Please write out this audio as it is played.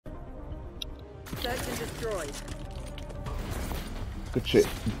Search and destroy. Good shit,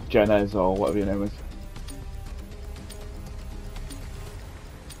 Jenez or whatever your name is.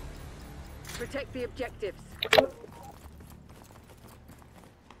 Protect the objectives.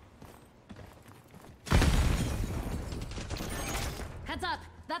 Heads up!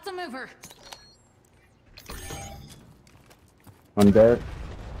 That's a mover! I'm dead.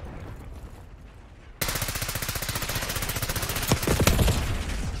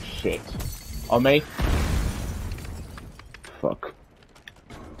 Shit. On me? Fuck.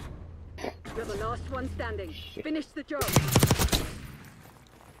 You're the last one standing. Shit. Finish the job.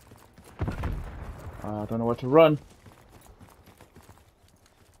 I don't know where to run.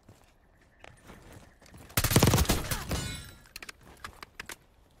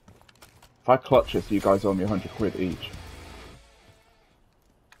 If I clutch this, you guys owe me 100 quid each.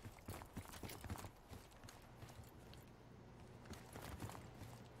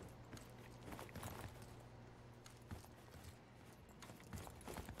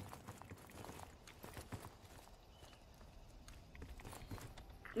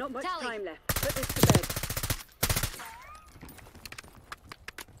 Not much Tally. time left. Put this to bed.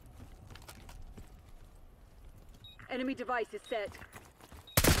 Enemy device is set.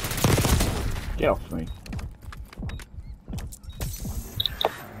 Get off me.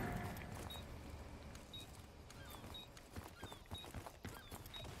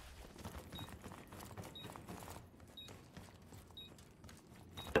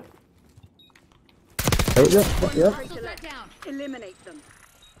 Oh, yeah, yeah. Right to left. Down. Eliminate them.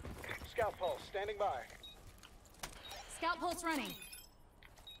 Scout pulse, standing by. Scout pulse running.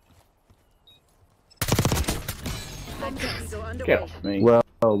 Activities are underway. Get off me.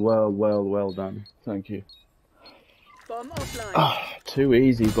 Well done. Thank you. Bomb offline. Ah, too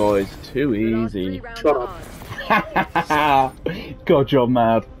easy, boys. Too The last 3 easy. rounds Shut are up. hard. God, you're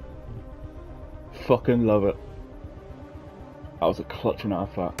mad. Fucking love it. That was a clutching out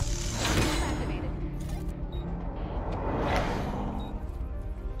of that.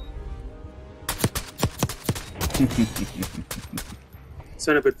 Activated.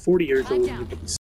 Son of a 40 years Line old. down. You can